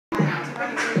And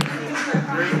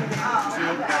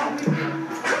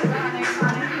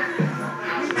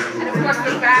of course,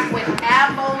 we're back with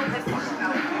ammo.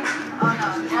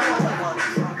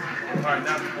 Alright,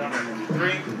 now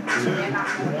 3, 2,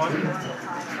 1.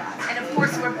 And of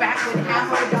course, we're back with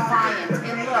Ammo Defiant.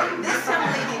 And look, this young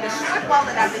lady, the short while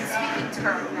that I've been speaking to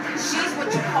her, she's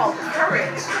what you call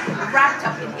courage, wrapped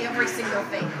up in every single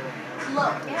thing.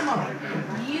 Look, Ammo,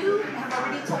 you have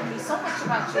already told me so much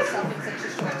about yourself in such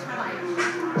a short time.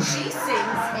 She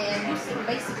sings, and you sing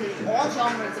basically all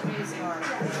genres of music.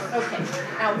 Okay,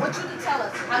 now I want you to tell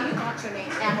us how you got your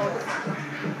name, Ammo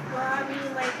Defiant. Well, I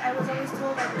mean, like, I was always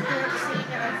told I couldn't sing,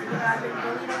 and I've been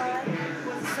bullied a lot.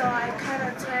 So I kind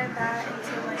of turned that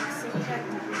into, like, singing. I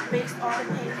based all the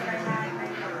pain that I had,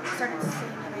 and I started to sing,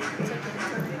 and I took it and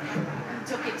turned it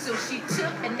into So she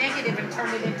took a negative and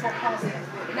turned it into a positive.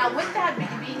 Now, with that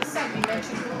being said, you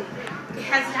mentioned bullying.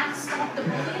 Has that stopped the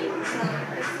bullying?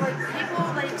 It's like people,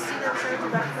 like, see themselves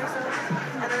about themselves,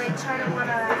 and then they try to want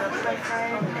to be my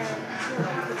friend,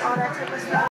 and all that type of stuff.